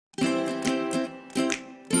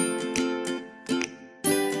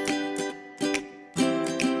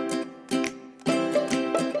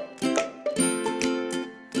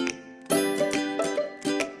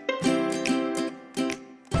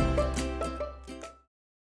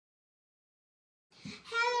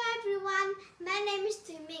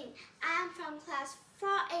is Minh. I am from class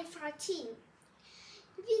 4A14.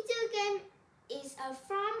 Video game is a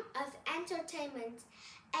form of entertainment,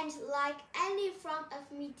 and like any form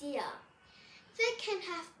of media, they can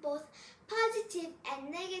have both positive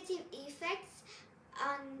and negative effects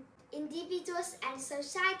on individuals and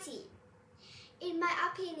society. In my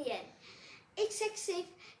opinion, excessive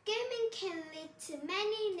gaming can lead to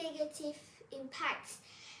many negative impacts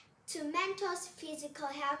to mental physical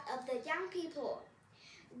health of the young people.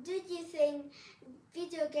 Do you think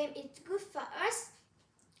video game is good for us?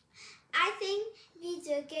 I think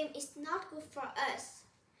video game is not good for us.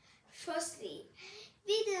 Firstly,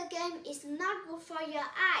 video game is not good for your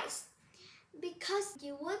eyes because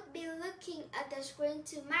you would be looking at the screen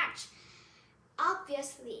too much.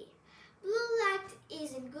 Obviously, blue light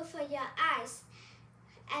isn't good for your eyes,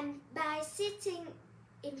 and by sitting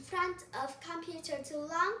in front of computer too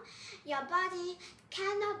long, your body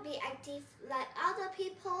cannot be active like other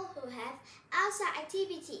people who have outside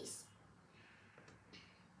activities.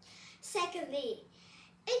 Secondly,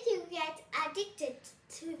 if you get addicted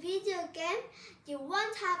to video game, you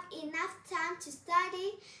won't have enough time to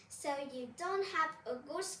study, so you don't have a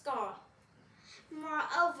good score.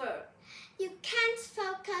 Moreover, you can't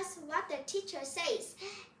focus what the teacher says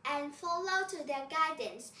and follow to their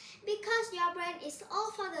guidance because your brain is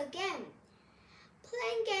all for the game.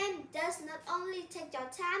 Playing game does not only take your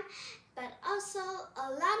time but also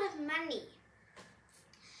a lot of money.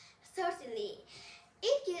 Thirdly,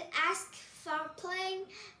 if you ask for playing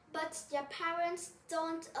but your parents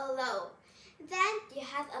don't allow, then you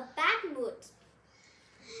have a bad mood.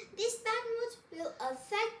 This bad mood will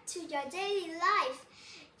affect to your daily life.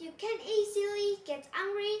 You can easily get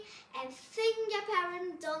angry and think your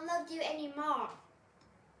parents don't love you anymore.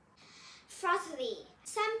 Fourthly,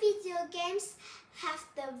 some video games have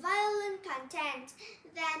the violent content,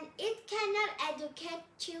 then it cannot educate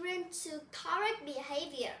children to correct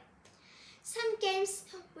behavior. Some games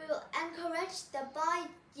will encourage the boy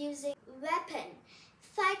using weapons,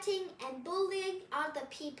 fighting and bullying other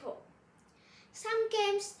people. Some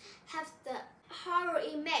games have the horror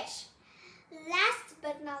image. Last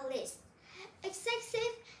but not least,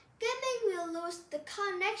 excessive gaming will lose the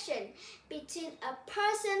connection between a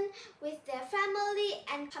person with their family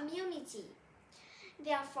and community.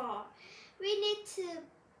 Therefore, we need to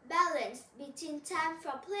balance between time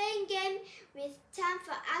for playing game with time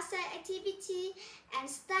for outside activity and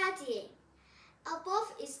studying.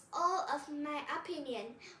 Above is all of my opinion.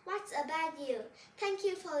 What about you? Thank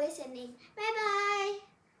you for listening. Bye bye.